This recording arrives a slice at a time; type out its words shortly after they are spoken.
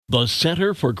The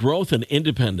Center for Growth and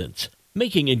Independence,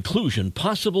 making inclusion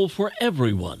possible for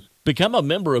everyone. Become a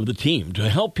member of the team to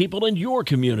help people in your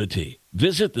community.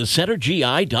 Visit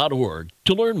thecentergi.org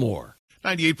to learn more.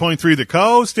 98.3 The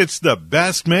Coast. It's the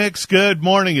best mix. Good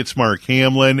morning. It's Mark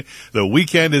Hamlin. The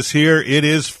weekend is here. It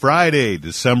is Friday,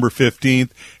 December 15th,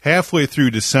 halfway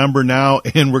through December now,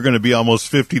 and we're going to be almost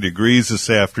 50 degrees this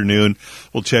afternoon.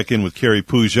 We'll check in with Carrie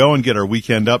Peugeot and get our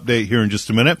weekend update here in just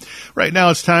a minute. Right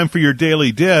now, it's time for your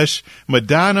Daily Dish.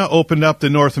 Madonna opened up the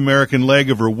North American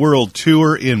leg of her world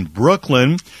tour in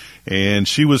Brooklyn, and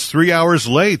she was 3 hours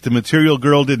late. The Material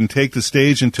Girl didn't take the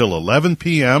stage until 11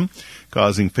 p.m.,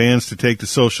 causing fans to take to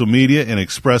social media and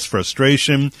express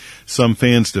frustration. Some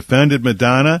fans defended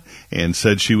Madonna and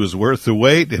said she was worth the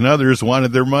wait, and others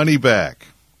wanted their money back.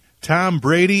 Tom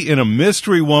Brady and a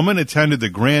mystery woman attended the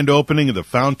grand opening of the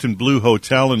Fontainebleau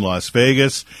Hotel in Las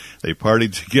Vegas. They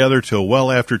partied together till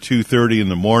well after 2:30 in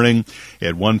the morning.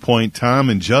 At one point, Tom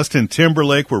and Justin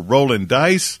Timberlake were rolling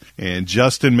dice, and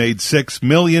Justin made $6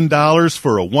 million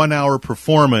for a 1-hour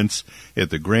performance at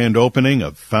the grand opening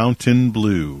of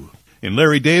Fontainebleau. And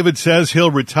Larry David says he'll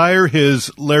retire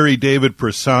his Larry David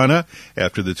persona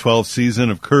after the 12th season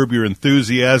of Curb Your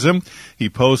Enthusiasm. He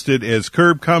posted, "As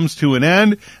Curb comes to an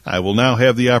end, I will now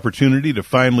have the opportunity to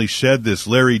finally shed this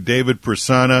Larry David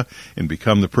persona and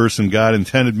become the person God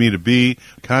intended me to be.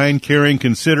 Kind, caring,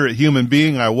 considerate human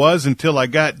being I was until I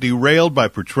got derailed by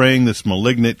portraying this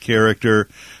malignant character."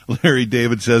 Larry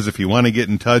David says if you want to get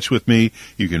in touch with me,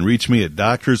 you can reach me at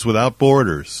Doctors Without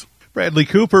Borders. Bradley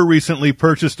Cooper recently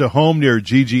purchased a home near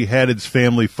Gigi Hadid's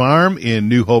family farm in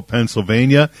New Hope,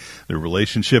 Pennsylvania. Their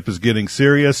relationship is getting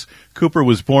serious. Cooper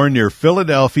was born near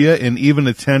Philadelphia and even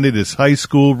attended his high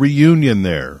school reunion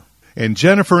there. And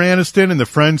Jennifer Aniston and the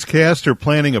Friends cast are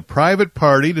planning a private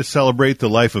party to celebrate the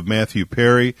life of Matthew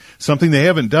Perry, something they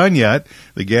haven't done yet.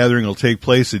 The gathering will take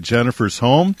place at Jennifer's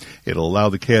home. It'll allow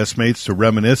the castmates to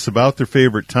reminisce about their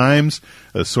favorite times.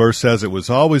 A source says it was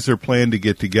always their plan to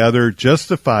get together, just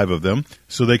the 5 of them,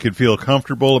 so they could feel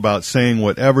comfortable about saying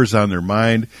whatever's on their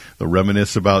mind. They'll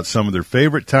reminisce about some of their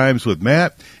favorite times with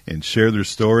Matt and share their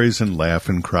stories and laugh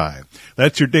and cry.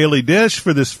 That's your Daily Dish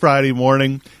for this Friday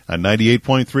morning on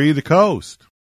 98.3 The Coast.